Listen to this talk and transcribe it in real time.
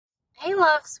Hey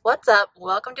loves, what's up?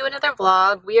 Welcome to another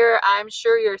vlog. I'm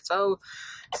sure you're so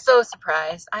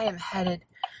surprised. I am headed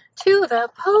to the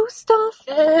post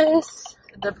office.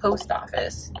 The post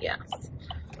office, yes.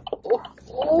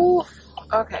 Oh,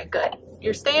 okay, good.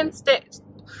 You're staying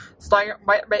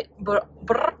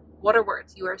what are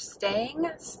words? You are staying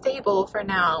stable for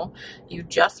now. You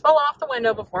just fell off the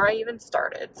window before I even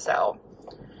started, so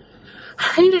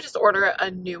I need to just order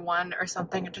a new one or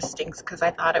something. It just stinks because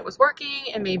I thought it was working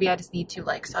and maybe I just need to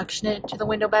like suction it to the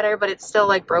window better, but it's still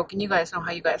like broken. You guys know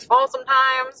how you guys fall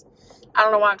sometimes. I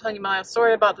don't know why I'm telling you my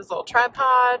story about this little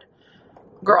tripod.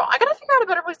 Girl, I gotta figure out a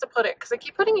better place to put it because I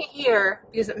keep putting it here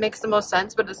because it makes the most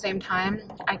sense, but at the same time,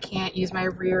 I can't use my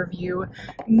rear view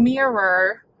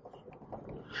mirror,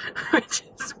 which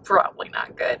is probably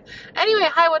not good. Anyway,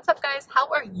 hi, what's up guys? How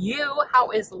are you?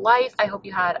 How is life? I hope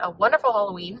you had a wonderful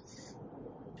Halloween.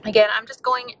 Again, I'm just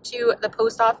going to the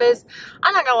post office.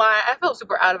 I'm not gonna lie, I feel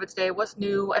super out of it today. What's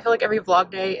new? I feel like every vlog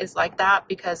day is like that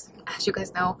because, as you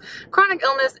guys know, chronic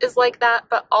illness is like that,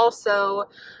 but also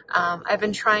I've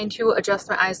been trying to adjust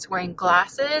my eyes to wearing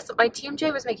glasses. My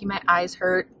TMJ was making my eyes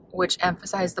hurt, which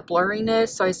emphasized the blurriness,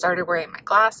 so I started wearing my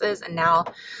glasses, and now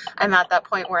I'm at that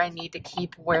point where I need to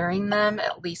keep wearing them,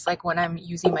 at least like when I'm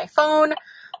using my phone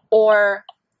or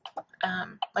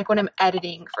like when I'm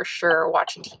editing for sure,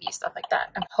 watching TV, stuff like that.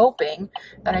 I'm hoping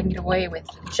that I can get away with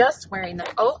just wearing them.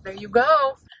 Oh, there you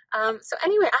go. So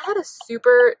anyway, I had a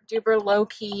super duper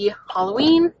low-key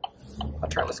Halloween. I'll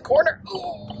turn this corner.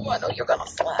 Oh, I know you're gonna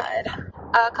slide.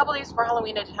 A couple days before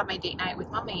Halloween, I did have my date night with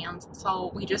my mans,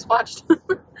 so we just watched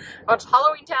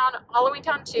Halloween Town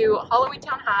 2, Halloween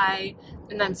Town High,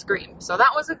 and then Scream. So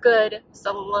that was a good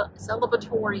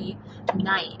celebratory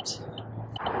night.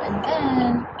 And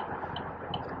then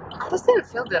I just didn't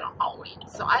feel good on Halloween,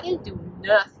 so I didn't do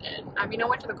nothing. I mean, I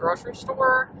went to the grocery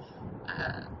store.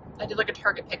 I did like a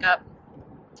Target pickup,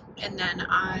 and then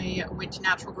I went to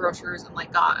Natural Grocers and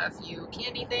like got a few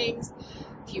candy things,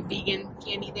 a few vegan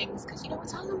candy things, because you know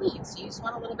it's Halloween, so you just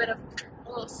want a little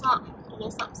something,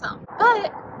 something.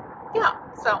 But yeah,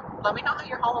 so let me know how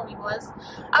your Halloween was.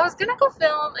 I was gonna go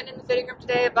film and in the fitting room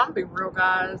today, but I'm being real,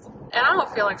 guys, and I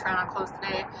don't feel like trying on clothes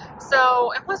today.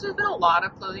 So, and plus there's been a lot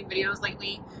of clothing videos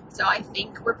lately, so I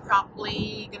think we're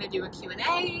probably gonna do a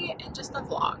Q&A and just a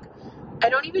vlog. I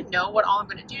don't even know what all I'm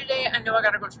gonna do today. I know I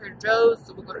gotta go to Trader Joe's,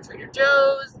 so we'll go to Trader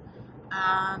Joe's.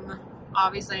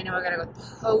 Obviously I know I gotta go to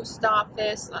the post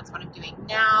office, so that's what I'm doing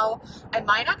now. I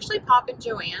might actually pop in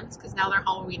Joann's, because now their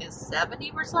Halloween is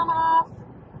 70% off.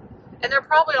 And they're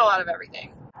probably all out of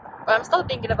everything. But I'm still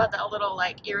thinking about that little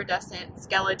like iridescent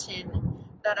skeleton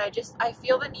that I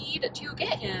feel the need to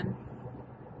get him.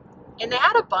 And they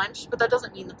had a bunch, but that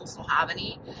doesn't mean that they'll still have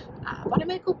any. But I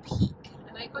might go peek.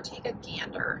 I might go take a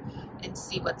gander and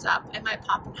see what's up. I might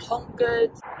pop in Home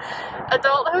Goods.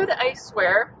 Adulthood, I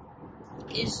swear,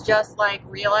 is just like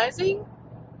realizing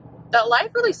that life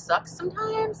really sucks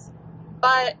sometimes,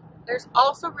 but there's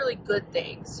also really good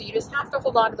things. So you just have to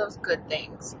hold on to those good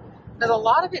things. Because a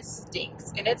lot of it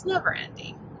stinks, and it's never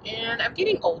ending. And I'm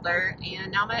getting older,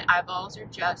 and now my eyeballs are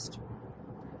just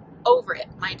over it.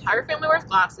 My entire family wears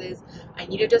glasses. I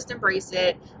need to just embrace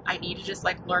it. I need to just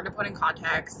like learn to put in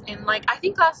contacts. And like, I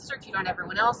think glasses are cute on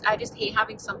everyone else. I just hate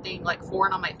having something like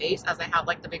foreign on my face, as I have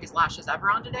like the biggest lashes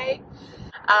ever on today.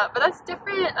 But that's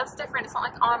different. That's different. It's not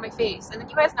like on my face. And then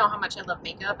you guys know how much I love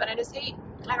makeup, and I just hate,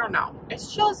 I don't know.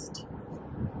 It's just,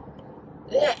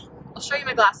 ugh. I'll show you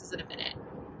my glasses in a minute.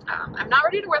 I'm not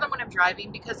ready to wear them when I'm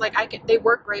driving because like they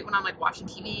work great when I'm like watching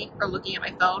TV or looking at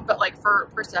my phone, but like for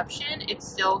perception, it's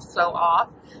still so off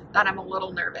that I'm a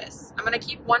little nervous. I'm going to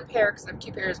keep one pair because I have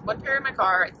two pairs. One pair in my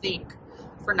car, I think,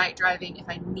 for night driving if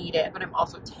I need it, but I'm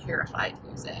also terrified to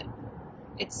use it.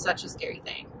 It's such a scary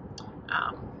thing.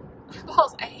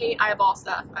 Eyeballs, I hate eyeball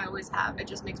stuff. I always have. It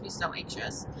just makes me so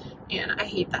anxious, and I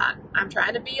hate that. I'm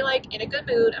trying to be like in a good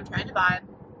mood. I'm trying to vibe.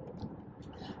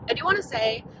 I do want to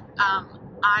say,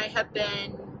 I have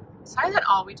been, sorry that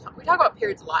we talk about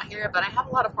periods a lot here, but I have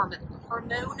a lot of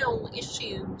hormonal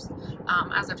issues.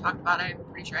 As I've talked about, I'm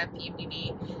pretty sure I have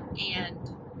PMDD, and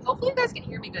hopefully you guys can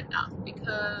hear me good enough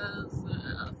because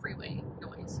freeway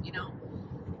noise, you know.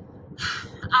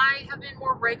 I have been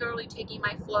more regularly taking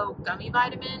my Flow gummy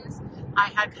vitamins. I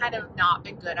had kind of not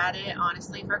been good at it,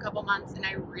 honestly, for a couple months, and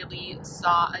I really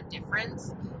saw a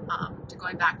difference to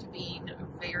going back to being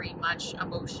very much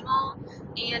emotional.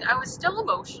 And I was still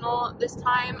emotional this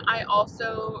time. I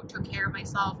also took care of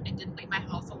myself and didn't leave my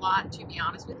house a lot, to be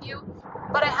honest with you.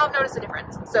 But I have noticed a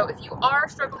difference. So if you are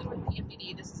struggling with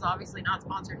PMDD, this is obviously not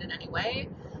sponsored in any way,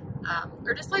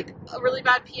 or just like a really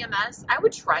bad PMS, I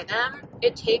would try them.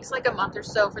 It takes like a month or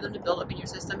so for them to build up in your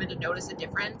system and to notice a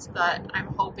difference, but I'm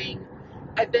hoping.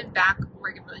 I've been back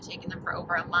regularly taking them for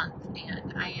over a month,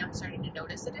 and I am starting to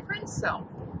notice a difference, so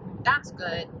that's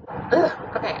good.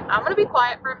 Ugh. Okay, I'm gonna be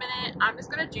quiet for a minute. I'm just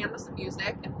gonna jam with some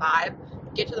music and vibe,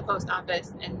 get to the post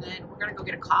office, and then we're gonna go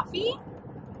get a coffee.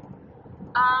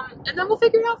 And then we'll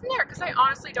figure it out from there, because I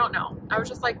honestly don't know. I was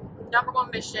just like,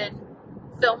 #1 mission,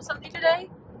 film something today,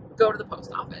 go to the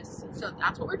post office. So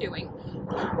that's what we're doing.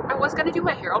 I was gonna do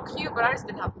my hair all cute, but I just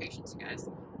didn't have patience, you guys.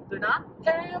 Do not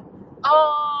have.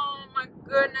 Oh my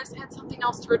goodness, I had something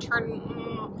else to return.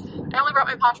 I only brought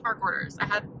my Poshmark orders. I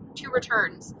had 2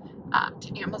 returns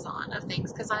to Amazon of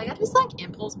things, because I just like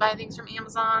impulse buy things from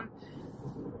Amazon.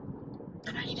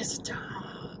 And I need to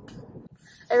stop.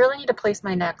 I really need to place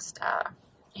my next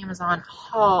Amazon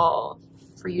haul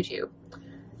for YouTube.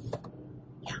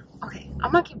 Yeah, okay.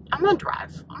 I'm gonna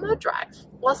drive.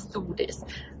 Let's do this.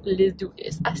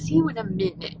 I'll see you in a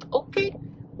minute, okay?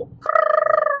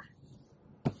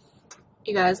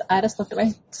 You guys, I just looked at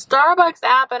my Starbucks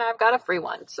app and I've got a free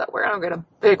one. So we're gonna get a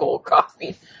big old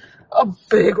coffee. A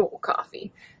big old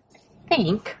coffee.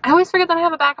 I always forget that I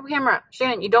have a backup camera.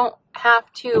 Shannon, you don't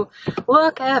have to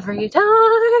look every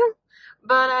time.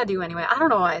 But I do anyway. I don't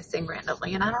know why I sing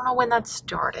randomly, and I don't know when that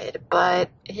started, but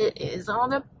it is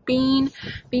on the bean.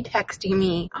 Be texting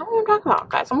me. I don't know what I'm talking about,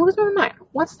 guys. I'm losing my mind.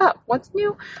 What's up? What's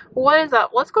new? What is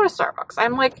up? Let's go to Starbucks.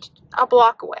 I'm like a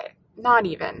block away. Not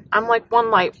even. I'm like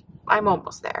 1 light. I'm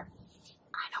almost there.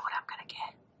 I know what I'm gonna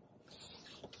get.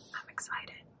 I'm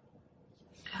excited.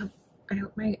 I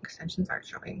hope my extensions aren't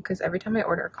showing, because every time I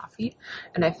order a coffee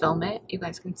and I film it, you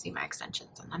guys can see my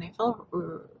extensions, and then I feel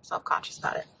self-conscious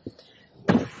about it.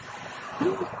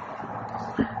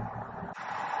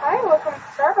 Hi, welcome to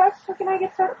Starbucks. What can I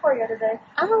get started for you today?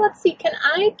 Let's see. Can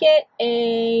I get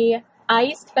a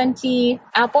iced venti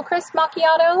apple crisp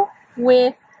macchiato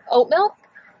with oat milk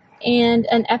and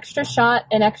an extra shot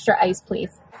and extra ice,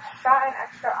 please? Shot and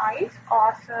extra ice.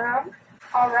 Awesome.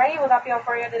 Alrighty, will that be all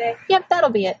for you today? Yep, that'll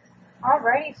be it.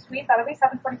 Alrighty, sweet. That'll be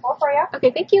 $7.24 for you.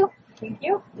 Okay, thank you. Thank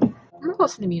you. I'm gonna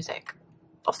listen to music.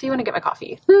 I'll see you when I get my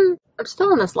coffee. I'm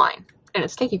still in this line, and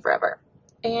it's taking forever.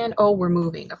 And, oh, we're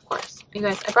moving, of course. You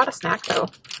guys, I brought a snack, though.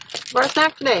 I brought a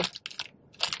snack today.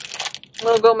 A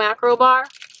little Go Macro bar.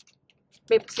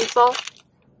 Maple sea salt.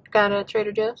 Got at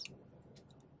Trader Joe's.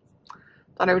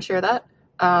 Thought I would share that.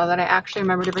 That I actually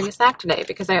remembered to bring a snack today,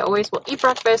 because I always will eat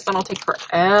breakfast, and I'll take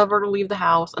forever to leave the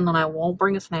house, and then I won't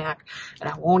bring a snack, and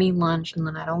I won't eat lunch, and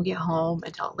then I don't get home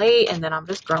until late, and then I'm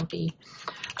just grumpy.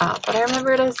 But I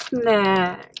remembered a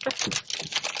snack.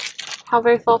 How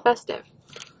very fall festive.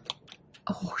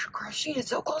 Oh, girl, she is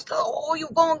so close to, oh, you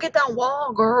gonna get that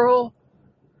wall, girl.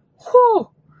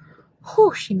 Whew.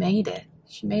 Whew, she made it.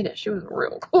 She made it. She was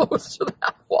real close to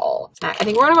that wall. I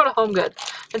think we're gonna go to Home Goods.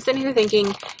 I'm sitting here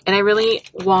thinking, and I really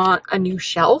want a new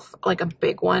shelf, like a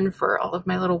big one for all of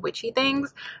my little witchy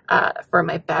things, for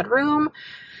my bedroom.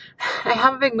 I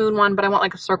have a big moon one, but I want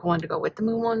like a circle one to go with the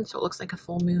moon one, so it looks like a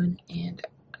full moon and,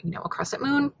 you know, a crescent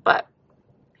moon, but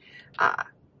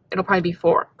it'll probably be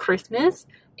for Christmas,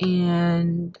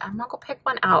 and I'm gonna go pick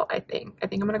one out, I think. I'm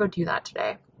gonna go do that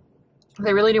today. I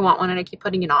really do want one, and I keep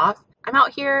putting it off. I'm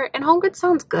out here, and Home Goods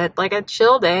sounds good. Like a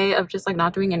chill day of just like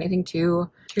not doing anything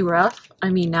too rough. I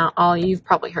mean, now you've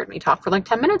probably heard me talk for like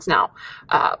 10 minutes now.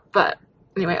 But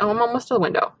anyway, I'm almost to the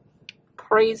window.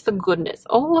 Praise the goodness.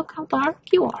 Oh, look how dark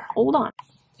you are. Hold on.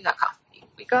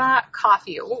 We got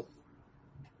coffee. Ooh.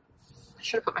 I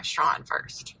should have put my straw in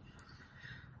first.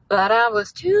 But I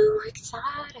was too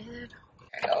excited.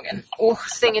 There I go again. Oh,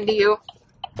 singing to you.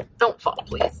 Don't fall,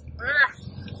 please.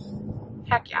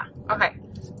 Heck yeah. Okay.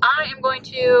 I am going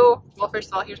to, well, first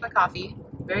of all, here's my coffee.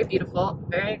 Very beautiful.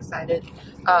 Very excited.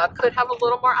 Could have a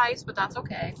little more ice, but that's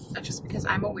okay. That's just because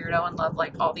I'm a weirdo and love,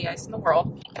 like, all the ice in the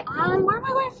world. Where am I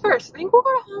going first? I think we'll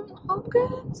go to Home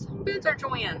Goods. Home Goods or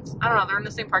Joann's. I don't know. They're in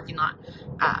the same parking lot.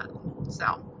 So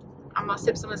I'm going to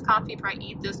sip some of this coffee, probably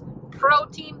eat this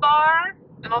protein bar,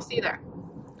 and I'll see you there.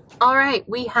 All right.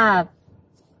 I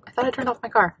thought I turned off my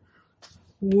car.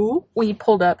 Woo, we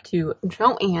pulled up to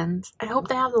Joann's. I hope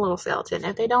they have the little skeleton.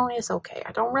 If they don't, it's okay.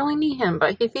 I don't really need him,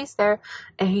 but if he's there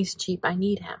and he's cheap, I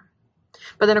need him.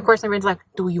 But then, of course, my brain's like,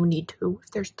 do you need 2? If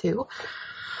there's 2,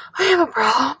 I have a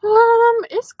problem.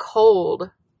 It's cold.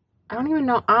 I don't even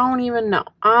know.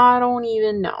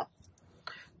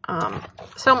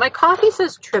 So my coffee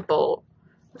says triple.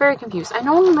 I'm very confused. I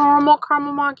know normal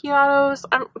caramel macchiatos.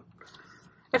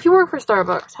 If you work for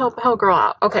Starbucks, help girl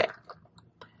out. Okay.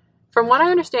 From what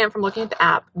I understand from looking at the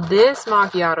app, this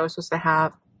macchiato is supposed to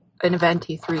have an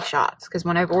venti 3 shots, because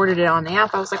when I've ordered it on the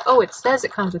app, I was like, oh, it says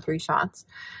it comes with 3 shots.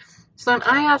 So then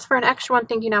I asked for an extra one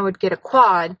thinking I would get a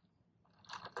quad,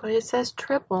 but it says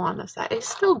triple on the side. It's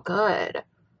still good.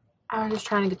 I was just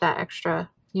trying to get that extra,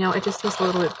 you know, it just tastes a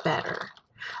little bit better.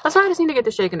 That's why I just need to get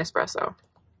the shaken espresso.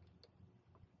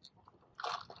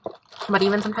 But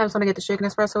even sometimes when I get the shaken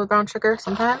espresso with brown sugar,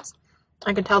 sometimes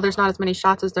I can tell there's not as many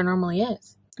shots as there normally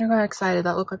is. I got excited.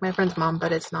 That looked like my friend's mom,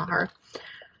 but it's not her.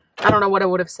 I don't know what I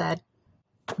would have said.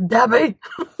 Debbie!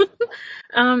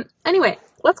 Anyway,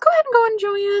 let's go ahead and go in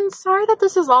Joann's. Sorry that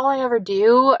this is all I ever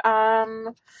do. I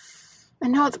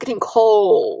know it's getting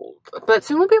cold, but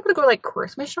soon we'll be able to go like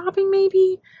Christmas shopping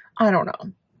maybe? I don't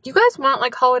know. Do you guys want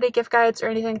like holiday gift guides or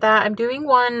anything like that? I'm doing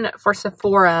one for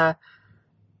Sephora.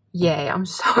 Yay, I'm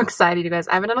so excited, you guys.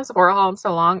 I haven't done a Sephora haul in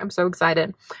so long. I'm so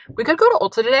excited. We could go to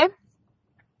Ulta today.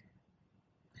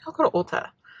 I'll go to Ulta.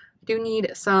 I do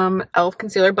need some e.l.f.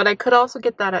 concealer, but I could also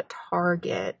get that at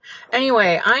Target.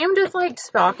 Anyway, I am just like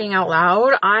talking out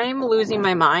loud. I'm losing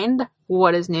my mind.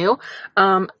 What is new?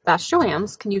 That's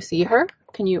Joann's. Can you see her?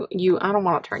 Can you, I don't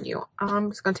want to turn you.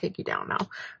 I'm just going to take you down now.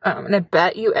 And I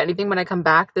bet you anything when I come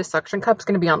back, this suction cup's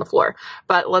going to be on the floor.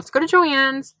 But let's go to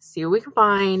Joann's, see what we can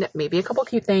find, maybe a couple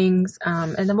cute things,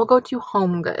 and then we'll go to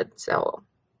Home Goods. So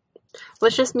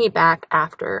let's just meet back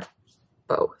after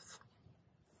both.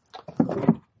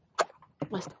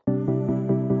 Let's go.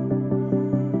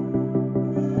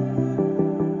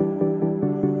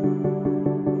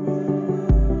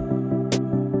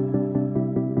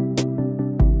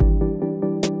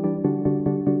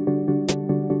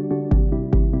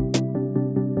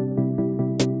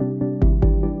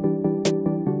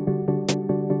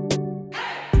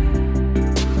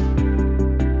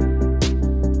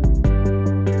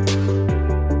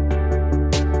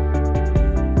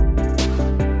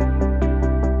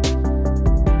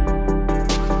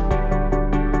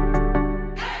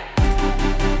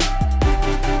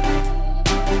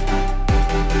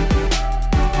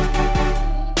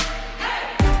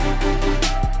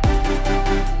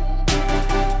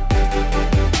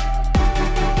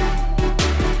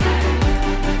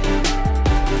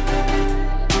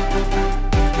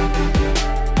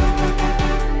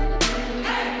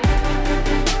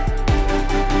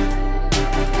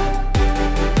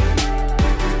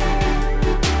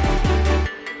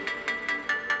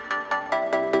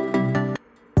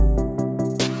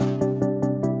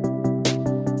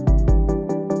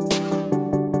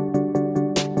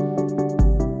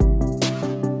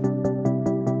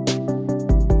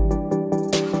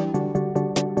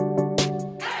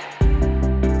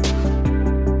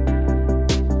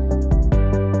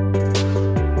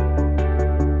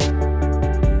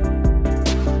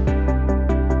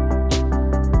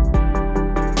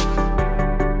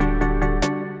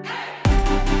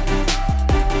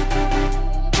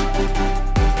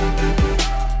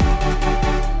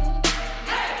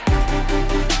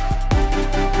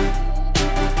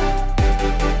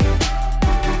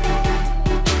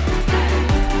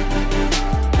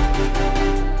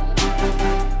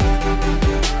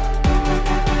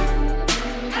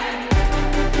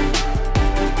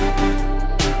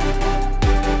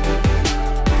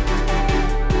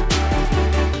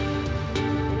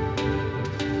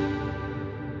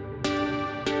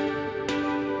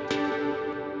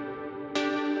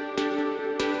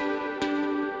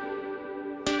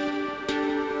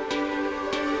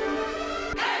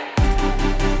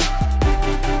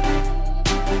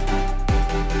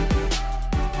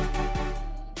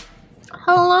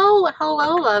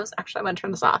 Hello, loves. Actually, I'm going to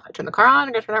turn this off. I turned the car on.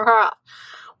 I'm going to turn the car off.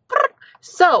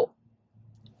 So,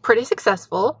 pretty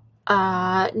successful.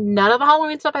 None of the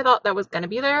Halloween stuff I thought that was going to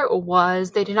be there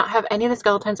was, they did not have any of the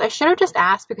skeletons. I should have just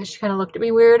asked because she kind of looked at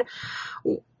me weird.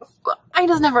 I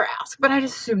just never asked, but I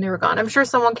just assumed they were gone. I'm sure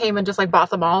someone came and just like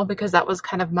bought them all because that was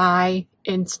kind of my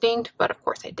instinct, but of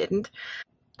course I didn't.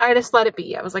 I just let it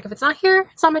be. I was like, if it's not here,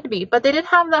 it's not meant to be. But they did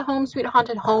have the Home Sweet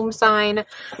Haunted Home sign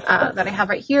that I have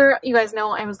right here. You guys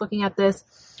know I was looking at this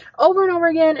over and over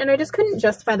again, and I just couldn't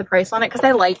justify the price on it because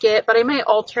I like it, but I might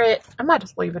alter it. I might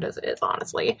just leave it as it is,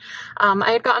 honestly.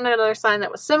 I had gotten another sign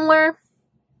that was similar,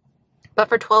 but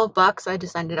for 12 bucks, I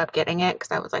just ended up getting it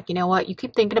because I was like, you know what? You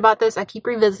keep thinking about this. I keep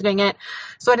revisiting it.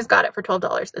 So I just got it for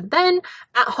 $12. And then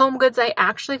at Home Goods, I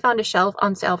actually found a shelf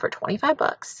on sale for 25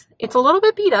 bucks. It's a little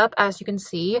bit beat up, as you can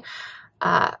see,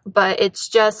 but it's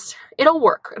just, it'll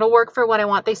work. It'll work for what I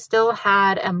want. They still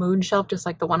had a moon shelf just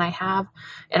like the one I have,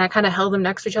 and I kind of held them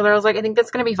next to each other. I was like, I think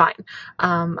that's going to be fine.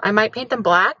 I might paint them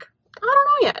black. I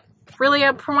don't know yet. Really,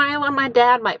 for my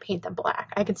dad might paint them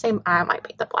black. I could say I might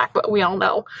paint them black, but we all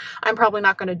know I'm probably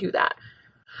not going to do that.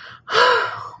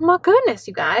 My goodness,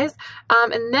 you guys.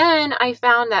 And then I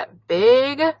found that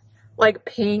big, like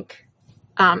pink,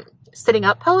 sitting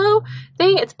up pillow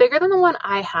thing. It's bigger than the one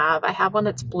I have. I have one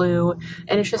that's blue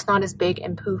and it's just not as big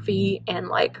and poofy and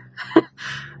like,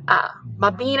 my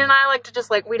bean and I like to just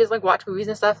like, we just like watch movies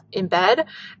and stuff in bed,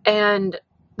 and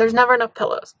there's never enough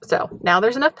pillows. So now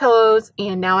there's enough pillows,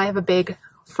 and now I have a big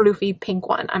floofy pink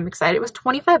one. I'm excited. It was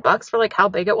 25 bucks for like how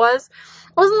big it was.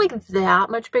 It wasn't like that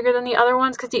much bigger than the other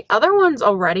ones, because the other ones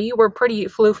already were pretty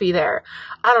floofy there.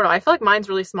 I don't know. I feel like mine's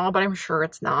really small, but I'm sure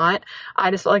it's not.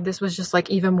 I just felt like this was just like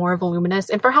even more voluminous.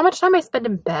 And for how much time I spend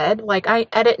in bed, like I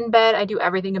edit in bed, I do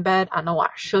everything in bed. I know I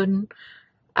shouldn't.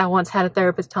 I once had a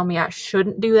therapist tell me I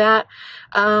shouldn't do that.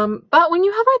 But when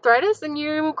you have arthritis and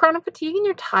you chronic fatigue and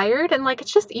you're tired, and like,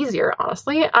 it's just easier,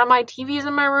 honestly. My TV's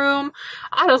in my room.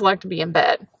 I just like to be in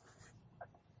bed.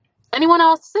 Anyone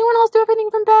else? Does anyone else do everything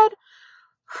from bed?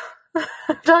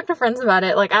 I've talked to friends about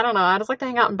it. Like, I don't know. I just like to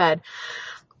hang out in bed.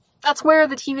 That's where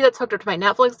the TV that's hooked up to my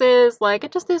Netflix is. Like,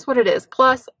 it just is what it is.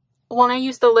 Plus, when I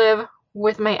used to live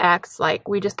with my ex, like,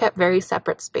 we just kept very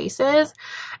separate spaces,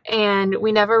 and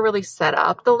we never really set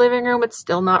up the living room. It's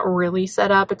still not really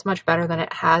set up. It's much better than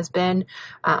it has been.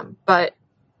 But,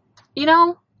 you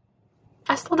know,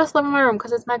 I still just live in my room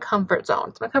because it's my comfort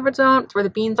zone. It's my comfort zone. It's where the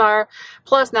beans are.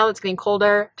 Plus, now that it's getting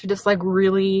colder, to just like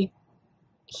really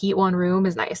heat one room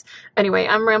is nice. Anyway,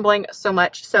 I'm rambling so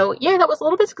much. So yeah, that was a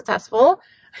little bit successful.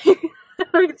 You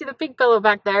can see the pink pillow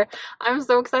back there. I'm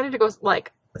so excited to go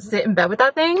like sit in bed with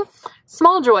that thing.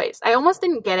 Small joys. I almost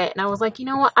didn't get it, and I was like, you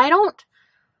know what? I don't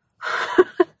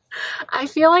I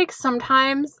feel like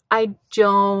sometimes I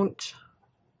don't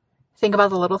think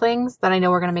about the little things that I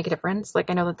know are going to make a difference. Like,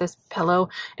 I know that this pillow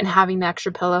and having the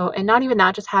extra pillow, and not even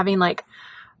that, just having like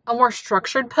a more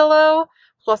structured pillow.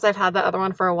 Plus, I've had that other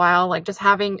one for a while. Like, just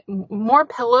having more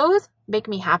pillows make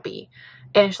me happy.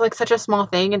 And it's like such a small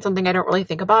thing and something I don't really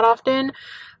think about often.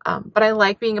 But I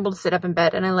like being able to sit up in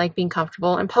bed, and I like being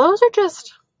comfortable. And pillows are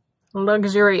just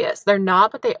luxurious. They're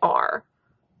not, but they are.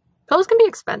 Pillows can be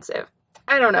expensive.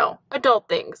 I don't know. Adult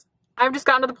things. I've just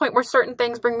gotten to the point where certain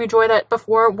things bring me joy that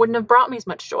before wouldn't have brought me as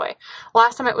much joy.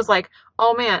 Last time it was like,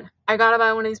 oh man, I gotta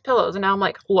buy one of these pillows. And now I'm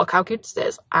like, look how cute this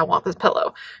is. I want this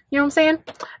pillow. You know what I'm saying?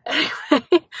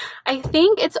 Anyway, I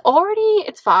think it's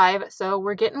 5, so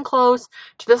we're getting close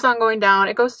to the sun going down.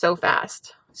 It goes so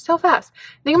fast. So fast.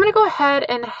 I think I'm going to go ahead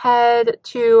and head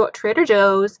to Trader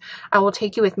Joe's. I will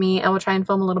take you with me. I will try and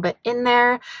film a little bit in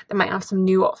there. They might have some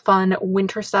new fun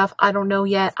winter stuff. I don't know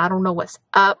yet. I don't know what's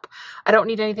up. I don't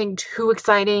need anything too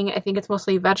exciting. I think it's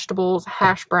mostly vegetables,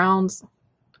 hash browns.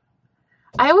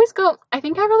 I always go, I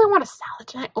think I really want a salad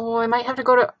tonight. Oh, I might have to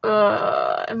go to,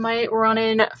 I might run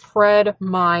in Fred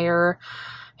Meyer.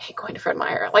 I hate going to Fred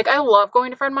Meyer. Like, I love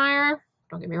going to Fred Meyer.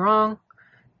 Don't get me wrong.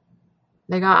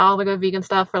 They got all the good vegan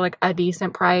stuff for like a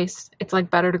decent price. It's like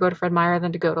better to go to Fred Meyer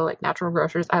than to go to like Natural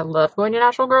Grocers. I love going to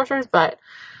Natural Grocers, but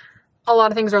a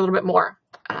lot of things are a little bit more.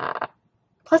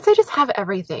 Plus, they just have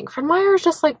everything. Fred Meyer is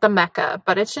just like the mecca,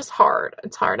 but it's just hard.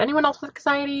 It's hard. Anyone else with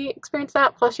anxiety experience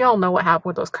that? Plus, y'all know what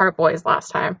happened with those cart boys last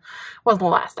time. Wasn't the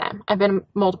last time. I've been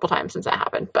multiple times since that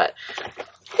happened, but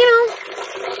you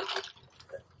know.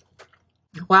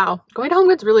 Wow, going to Home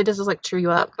Goods really does just like cheer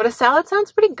you up. But a salad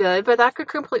sounds pretty good, but that could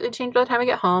completely change by the time I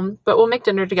get home. But we'll make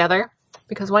dinner together,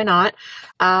 because why not?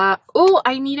 Oh,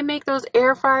 I need to make those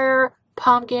air fryer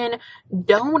pumpkin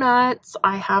donuts.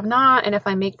 I have not, and if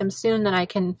I make them soon, then I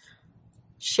can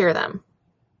share them.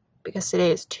 Because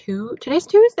today's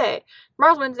Tuesday.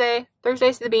 Tomorrow's Wednesday.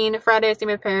 Thursday's the bean. Friday I see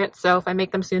my parents. So if I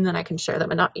make them soon, then I can share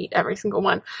them and not eat every single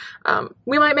one.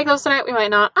 We might make those tonight. We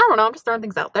might not. I don't know. I'm just throwing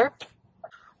things out there.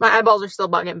 My eyeballs are still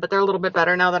bugging, but they're a little bit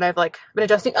better now that I've like been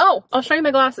adjusting. Oh, I'll show you my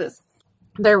glasses.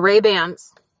 They're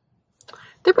Ray-Bans.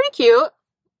 They're pretty cute.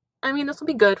 I mean, this will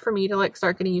be good for me to like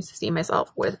start getting used to seeing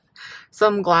myself with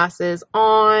some glasses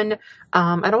on.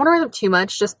 I don't want to wear them too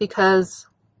much just because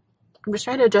I'm just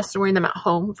trying to adjust to wearing them at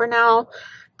home for now,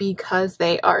 because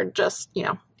they are just, you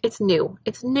know, it's new.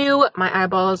 It's new. My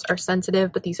eyeballs are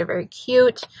sensitive, but these are very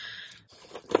cute.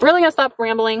 Really gonna stop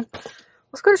rambling.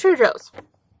 Let's go to Trader Joe's.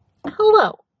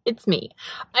 Hello. It's me.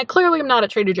 I clearly am not at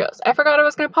Trader Joe's. I forgot I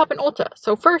was going to pop in Ulta.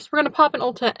 So first we're going to pop in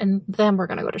Ulta, and then we're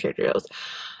going to go to Trader Joe's.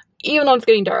 Even though it's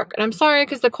getting dark. And I'm sorry,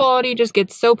 because the quality just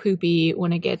gets so poopy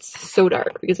when it gets so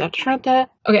dark. Because I have to turn up the...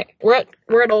 Okay, we're at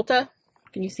Ulta.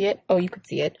 Can you see it? Oh, you can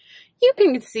see it. You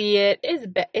can see it.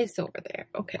 It's over there.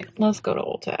 Okay, let's go to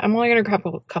Ulta. I'm only going to grab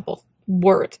a couple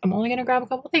words. I'm only going to grab a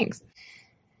couple things.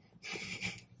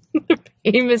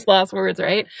 Famous last words,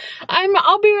 right?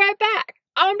 I'll be right back.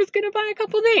 I'm just going to buy a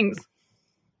couple things.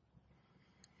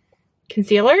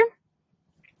 Concealer.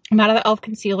 I'm out of the e.l.f.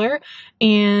 concealer,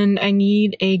 and I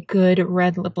need a good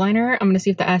red lip liner. I'm going to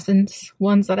see if the Essence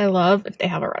ones that I love, if they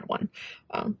have a red one.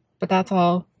 But that's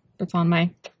all that's on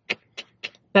my,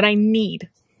 that I need.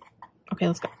 Okay,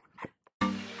 let's go.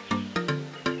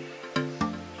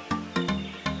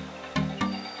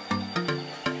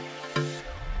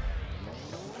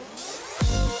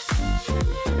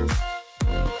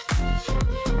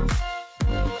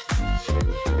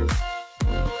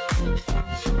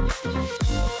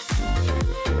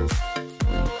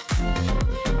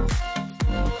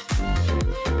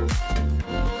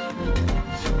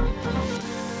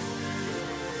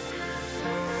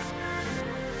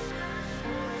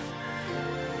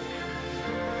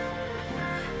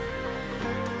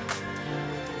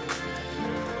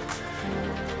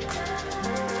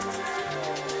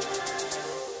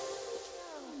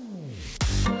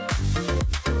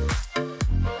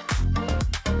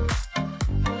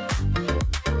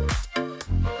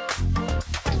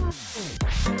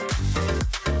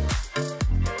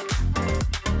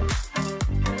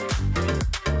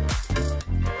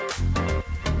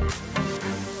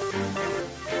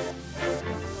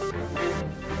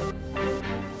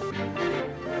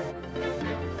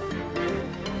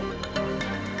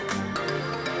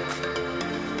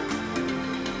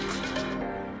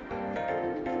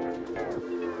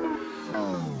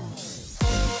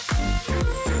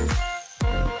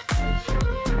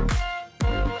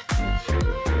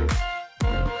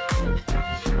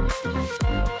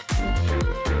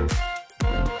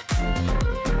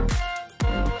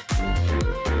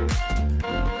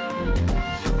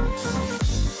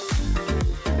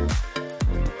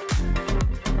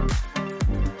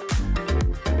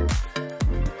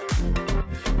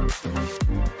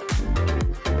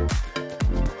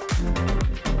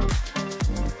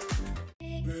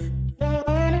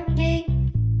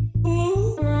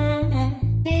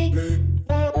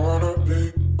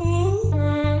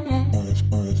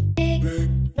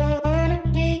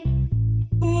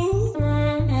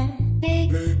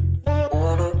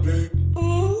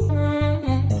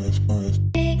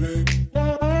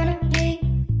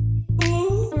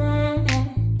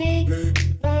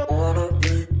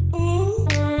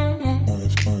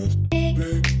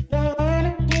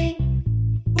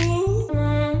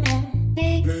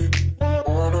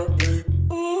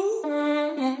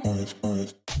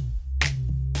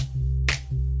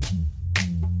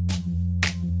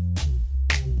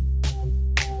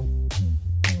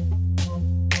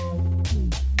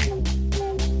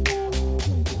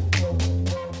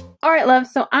 Alright, love,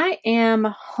 so I am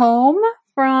home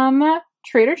from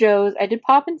Trader Joe's. I did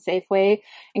pop in Safeway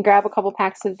and grab a couple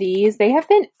packs of these. They have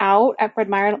been out at Fred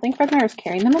Meyer. I don't think Fred Meyer is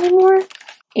carrying them anymore.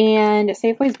 And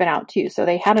Safeway's been out too, so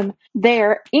they had them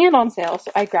there and on sale,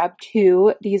 so I grabbed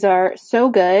 2. These are so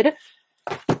good.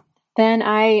 Then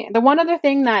the one other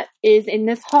thing that is in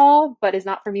this haul, but is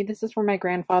not for me, this is for my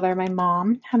grandfather. My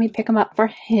mom had me pick them up for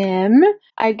him.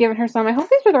 I'd given her some. I hope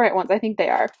these are the right ones. I think they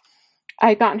are.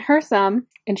 I'd gotten her some,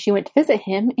 and she went to visit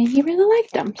him, and he really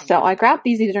liked them. So I grabbed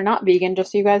these. These are not vegan,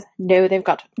 just so you guys know they've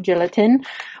got gelatin.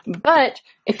 But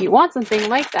if you want something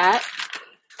like that,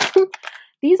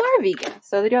 these are vegan.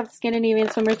 So they do have the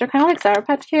Scandinavian swimmers. They're kind of like Sour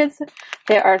Patch Kids.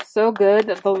 They are so good.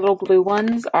 The little blue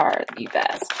ones are the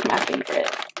best. My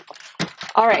favorite.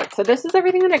 Alright, so this is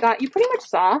everything that I got. You pretty much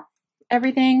saw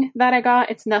everything that I got.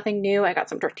 It's nothing new. I got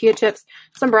some tortilla chips,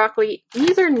 some broccoli.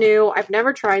 These are new. I've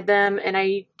never tried them, and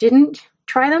I didn't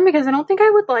try them because I don't think I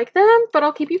would like them, but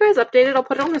I'll keep you guys updated. I'll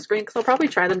put it on the screen because I'll probably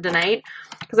try them tonight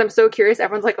because I'm so curious.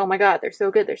 Everyone's like, oh my god, they're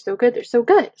so good, they're so good, they're so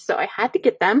good. So I had to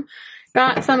get them.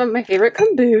 Got some of my favorite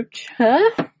kombucha,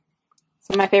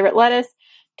 some of my favorite lettuce,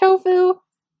 tofu,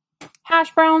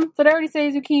 hash browns. Did I already say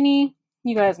zucchini?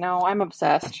 You guys know I'm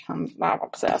obsessed. I'm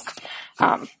obsessed.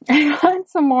 I got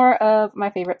some more of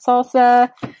my favorite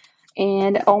salsa.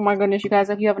 And oh my goodness, you guys,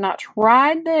 if you have not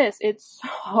tried this, it's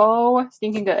so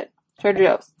stinking good. Trader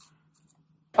Joe's.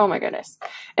 Oh my goodness.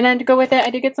 And then to go with it, I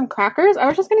did get some crackers. I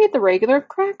was just going to get the regular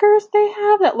crackers they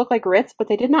have that look like Ritz, but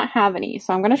they did not have any.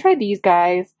 So I'm going to try these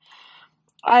guys.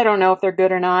 I don't know if they're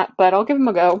good or not, but I'll give them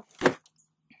a go.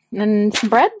 And then some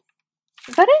bread.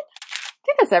 Is that it? I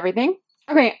think that's everything.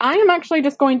 Okay, I am actually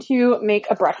just going to make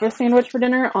a breakfast sandwich for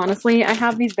dinner. Honestly, I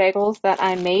have these bagels that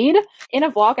I made. In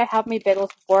a vlog, I have made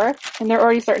bagels before, and they're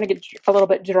already starting to get a little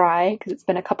bit dry because it's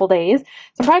been a couple days. So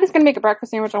I'm probably just going to make a breakfast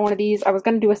sandwich on one of these. I was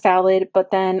going to do a salad,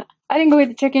 but then I didn't go eat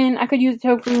the chicken. I could use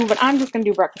the tofu, but I'm just going to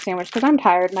do a breakfast sandwich because I'm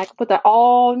tired, and I can put that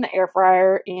all in the air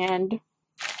fryer, and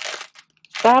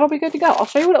that'll be good to go. I'll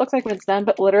show you what it looks like when it's done,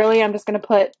 but literally, I'm just going to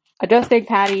put a dust egg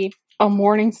patty, a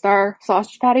Morningstar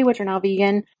sausage patty, which are now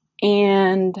vegan,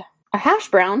 and a hash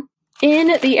brown,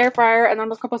 in the air fryer, and then I'm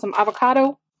just gonna put some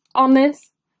avocado on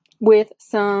this with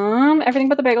some everything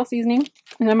but the bagel seasoning,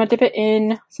 and then I'm gonna dip it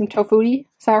in some tofu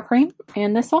sour cream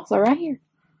and this salsa right here.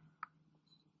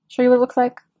 Show you what it looks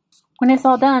like when it's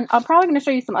all done. I'm probably gonna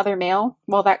show you some other mail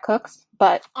while that cooks,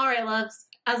 but all right, loves.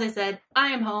 As I said, I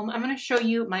am home. I'm gonna show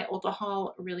you my Ulta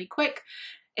haul really quick,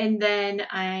 and then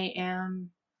I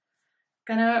am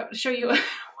gonna show you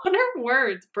what are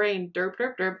words? Brain, derp,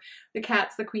 derp, derp. The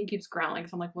the queen keeps growling,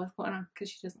 so I'm like, what's going on? Because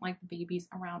she doesn't like the babies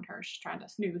around her. She's trying to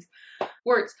snooze.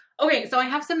 Words. Okay, so I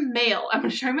have some mail. I'm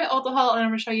gonna show you my Ulta haul, and I'm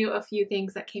gonna show you a few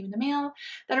things that came in the mail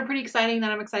that are pretty exciting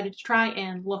that I'm excited to try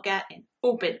and look at and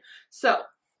open. So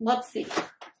let's see.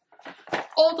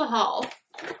 Ulta haul.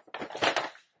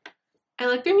 I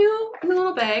like their new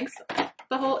little bags.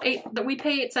 The whole that we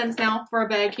pay 8 cents now for a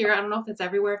bag here. I don't know if that's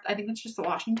everywhere. I think that's just a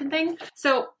Washington thing.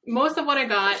 So most of what I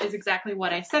got is exactly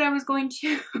what I said I was going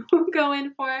to go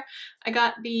in for. I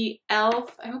got the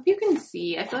e.l.f. I hope you can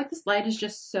see. I feel like this light is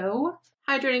just so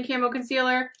hydrating camo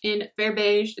concealer in fair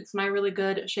beige. It's my really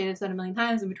good shade I've said a million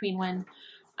times in between when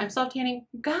I'm soft tanning.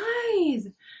 Guys,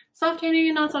 soft tanning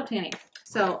and not soft tanning.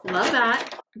 So love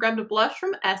that. I grabbed a blush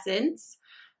from Essence.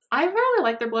 I've really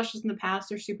liked their blushes in the past.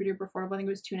 They're super duper affordable. I think it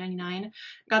was $2.99.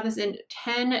 Got this in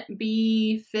 10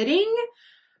 Befitting.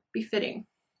 Befitting.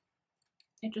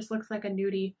 It just looks like a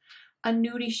nudie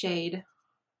shade.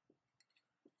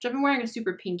 Which I've been wearing a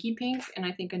super pinky pink, and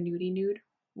I think a nudie nude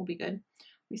will be good.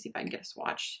 Let me see if I can get a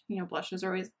swatch. You know, blushes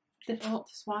are always difficult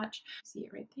to swatch. See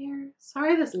it right there.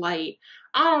 Sorry, this light.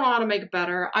 I don't know how to make it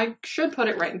better. I should put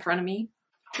it right in front of me,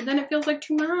 but then it feels like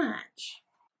too much.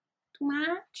 Too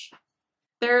much.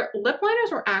 Their lip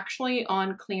liners were actually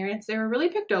on clearance. They were really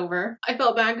picked over. I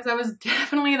felt bad because I was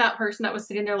definitely that person that was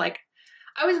sitting there like,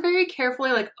 I was very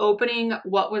carefully like opening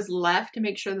what was left to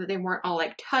make sure that they weren't all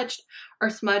like touched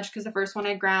or smudged, because the first one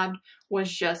I grabbed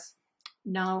was just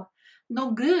no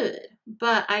good.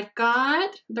 But I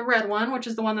got the red one, which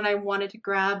is the one that I wanted to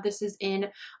grab. This is in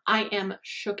I Am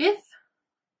Shooketh.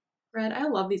 Red. I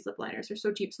love these lip liners. They're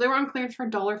so cheap. So they were on clearance for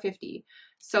 $1.50.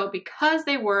 So because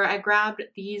they were, I grabbed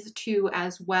these two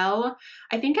as well.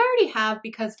 I think I already have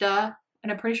Because Duh,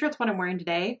 and I'm pretty sure it's what I'm wearing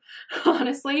today,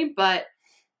 honestly, but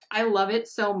I love it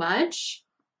so much.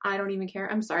 I don't even care.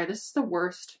 I'm sorry. This is the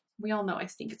worst. We all know I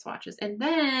stink at swatches. And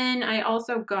then I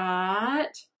also got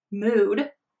Mood,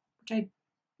 which I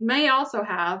may also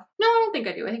have. No, I don't think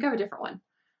I do. I think I have a different one.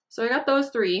 So I got those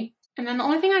three. And then the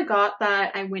only thing I got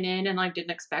that I went in and like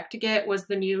didn't expect to get was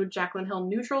the new Jaclyn Hill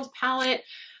Neutrals palette.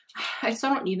 I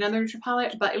still don't need another neutral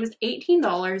palette, but it was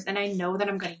 $18 and I know that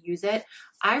I'm going to use it.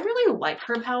 I really like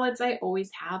her palettes. I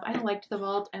always have. I liked the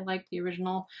Vault. I liked the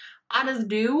original. I just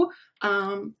do.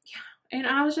 Yeah. And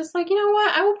I was just like, you know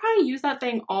what? I will probably use that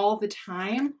thing all the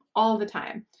time. All the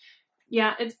time.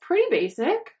 Yeah, it's pretty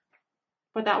basic,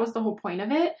 but that was the whole point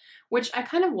of it, which I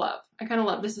kind of love. I kind of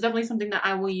love. This is definitely something that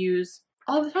I will use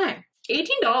all the time.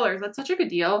 $18, that's such a good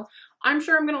deal. I'm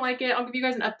sure I'm gonna like it. I'll give you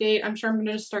guys an update. I'm sure I'm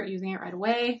gonna just start using it right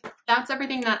away. That's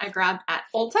everything that I grabbed at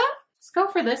Ulta. Let's go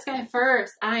for this guy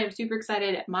first. I am super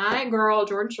excited. My girl,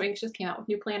 Jordan Schwenks, just came out with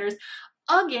new planners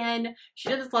again. She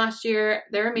did this last year.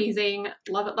 They're amazing.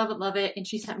 Love it, love it, love it. And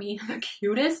she sent me the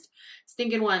cutest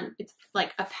stinking one. It's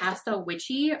like a pastel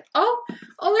witchy. Oh,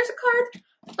 there's a card.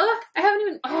 I haven't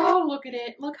even, look at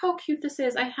it. Look how cute this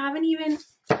is. I haven't even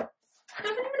opened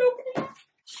it.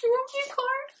 She wrote me a card.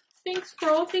 Thanks,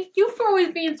 girl. Thank you for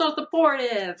always being so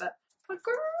supportive. My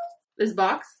girl. This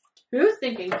box, who's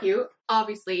thinking cute?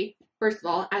 Obviously, first of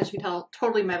all, as you can tell,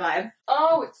 totally my vibe.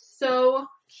 Oh, it's so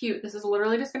cute. This is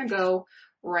literally just gonna go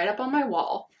right up on my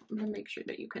wall. I'm gonna make sure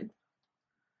that you can.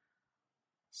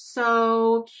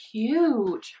 So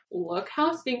cute. Look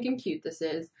how stinking cute this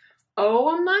is.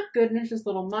 Oh my goodness, just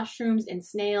little mushrooms and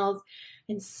snails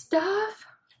and stuff.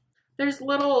 There's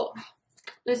little,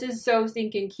 this is so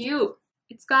stinking cute.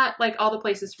 It's got like all the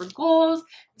places for goals.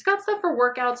 It's got stuff for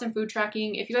workouts and food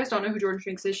tracking. If you guys don't know who Jordan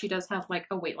Schwenks is, she does have like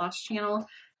a weight loss channel.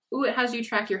 Ooh, it has you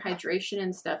track your hydration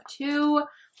and stuff too.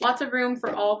 Lots of room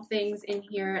for all the things in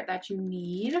here that you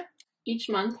need. Each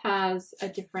month has a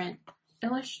different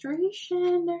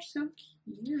illustration. They're so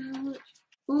cute.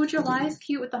 Ooh, July is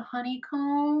cute with the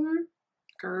honeycomb.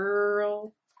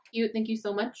 Girl. Cute. Thank you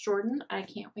so much, Jordan. I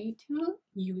can't wait to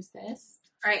use this.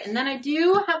 All right, and then I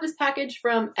do have this package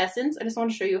from Essence. I just want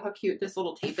to show you how cute this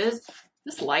little tape is.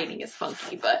 This lighting is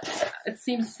funky, but it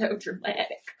seems so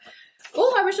dramatic.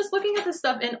 Oh, I was just looking at this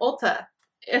stuff in Ulta.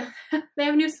 They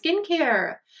have new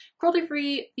skincare.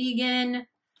 Cruelty-free, vegan.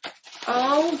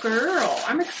 Oh, girl,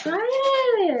 I'm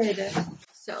excited.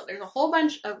 So there's a whole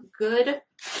bunch of good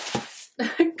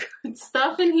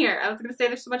stuff in here. I was going to say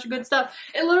there's so much good stuff.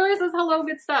 It literally says hello,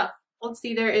 good stuff. Let's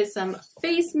see, there is some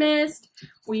face mist.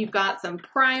 We've got some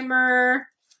primer,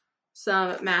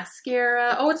 some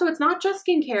mascara. Oh, so it's not just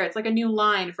skincare. It's like a new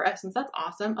line for Essence. That's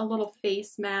awesome. A little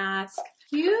face mask.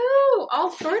 Cute.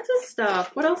 All sorts of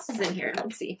stuff. What else is in here?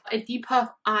 Let's see. A Depuff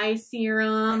eye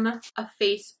serum, a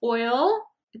face oil.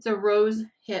 It's a rose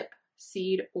hip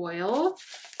seed oil.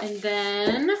 And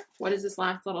then, what is this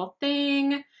last little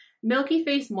thing? Milky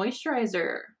Face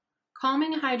Moisturizer.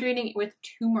 Calming and hydrating with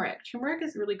turmeric. Turmeric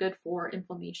is really good for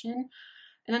inflammation.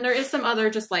 And then there is some other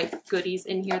just like goodies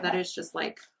in here that is just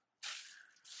like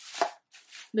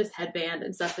this headband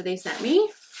and stuff that they sent me.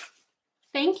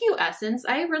 Thank you, Essence.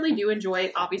 I really do enjoy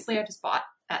it. Obviously, I just bought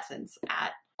Essence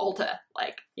at Ulta.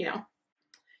 Like, you know,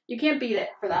 you can't beat it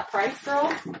for that price,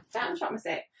 girl. That's what I'm gonna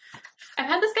say. I've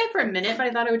had this guy for a minute, but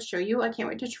I thought I would show you. I can't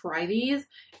wait to try these.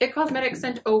 It Cosmetics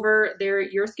sent over their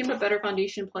Your Skin But Better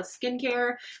Foundation plus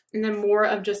skincare, and then more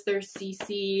of just their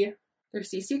CC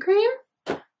cream.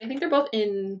 I think they're both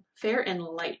in Fair and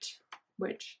Light,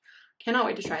 which cannot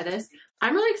wait to try this.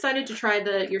 I'm really excited to try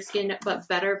the Your Skin But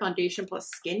Better Foundation plus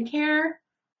skincare.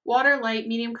 Water, light,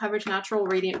 medium coverage, natural,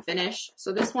 radiant finish.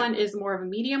 So this one is more of a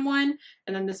medium one,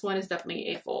 and then this one is definitely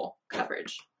a full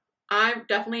coverage. I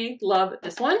definitely love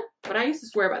this one, but I used to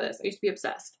swear by this. I used to be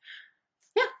obsessed.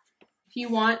 Yeah. If you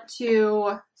want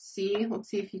to see, let's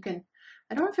see if you can,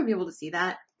 I don't know if you'll be able to see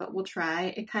that, but we'll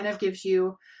try. It kind of gives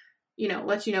you, you know,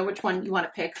 lets you know which one you want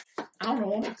to pick. I don't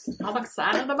know. I'm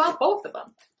excited about both of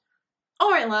them. All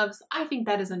right, loves. I think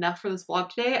that is enough for this vlog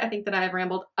today. I think that I have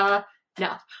rambled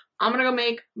enough. I'm going to go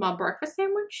make my breakfast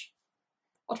sandwich.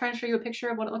 I'll try and show you a picture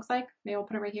of what it looks like. Maybe I'll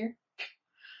put it right here.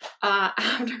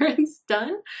 After it's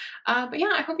done. But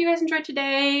yeah, I hope you guys enjoyed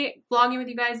today. Vlogging with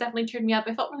you guys definitely cheered me up.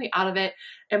 I felt really out of it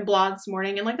and vlogged this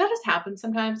morning, and like that just happens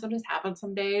sometimes. That just happens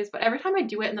some days, but every time I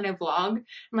do it and then I vlog and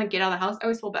like get out of the house, I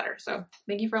always feel better. So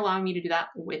thank you for allowing me to do that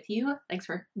with you. Thanks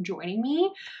for joining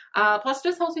me. Plus it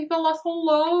just helps me feel less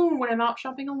alone when I'm out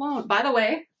shopping alone. By the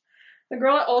way, the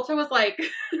girl at Ulta was like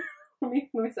let me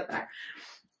step back.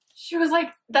 She was like,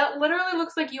 that literally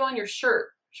looks like you on your shirt.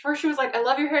 First she was like, I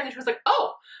love your hair, and then she was like,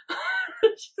 oh.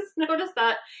 She just noticed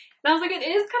that, and I was like, it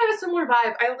is kind of a similar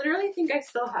vibe. I literally think I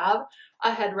still have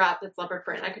a head wrap that's leopard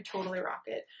print. I could totally rock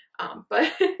it,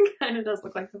 but it kind of does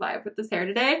look like the vibe with this hair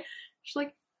today. She's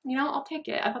like, you know, I'll take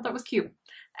it. I thought that was cute.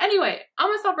 Anyway, I'm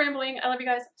gonna stop rambling. I love you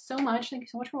guys so much. Thank you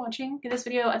so much for watching. Give this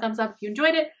video a thumbs up if you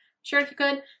enjoyed it. Share if you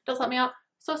could. It does help me out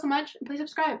so much. And please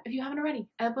subscribe if you haven't already.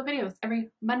 I upload videos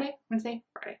every Monday, Wednesday,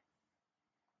 Friday.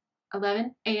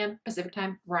 11 a.m. Pacific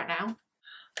time right now.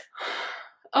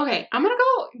 Okay, I'm gonna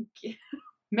go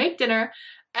make dinner,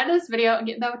 edit this video, and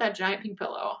get in bed with that giant pink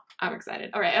pillow. I'm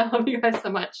excited. All right, I love you guys so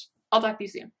much. I'll talk to you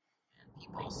soon.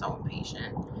 People are so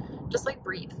impatient. Just like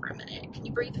breathe for a minute. Can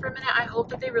you breathe for a minute? I hope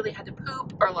that they really had to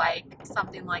poop or like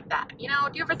something like that. You know,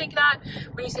 do you ever think that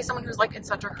when you see someone who's like in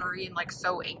such a hurry and like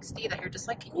so angsty that you're just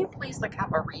like, can you please like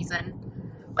have a reason?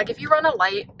 Like if you run a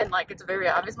light and like it's very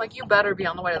obvious, like you better be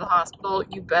on the way to the hospital.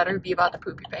 You better be about to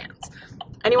poop your pants.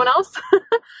 Anyone else?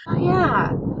 Oh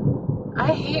yeah.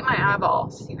 I hate my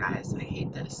eyeballs, you guys. I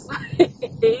hate this. I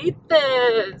hate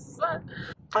this.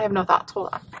 I have no thoughts. Hold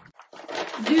on.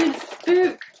 Dude,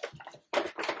 spook.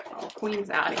 Oh, Queen's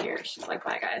out of here. She's like,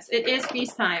 bye guys. It is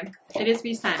feast time. It is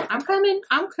feast time. I'm coming.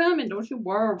 I'm coming. Don't you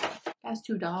worry. That's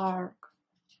too dark.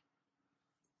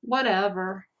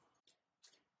 Whatever.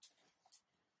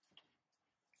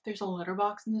 There's a litter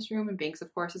box in this room, and Banks,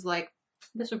 of course, is like,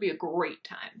 this would be a great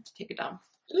time to take it down.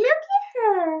 Look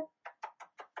at her.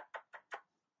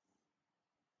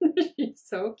 She's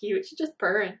so cute. She's just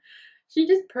purring. She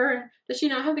just purring. Does she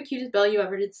not have the cutest belly you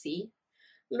ever did see?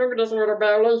 Look at this little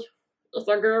belly. It's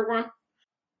a good one.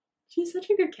 She's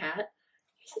such a good cat.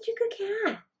 You're such a good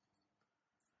cat.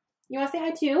 You want to say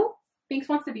hi too? Binks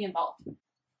wants to be involved.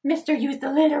 Mr. Use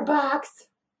the litter box.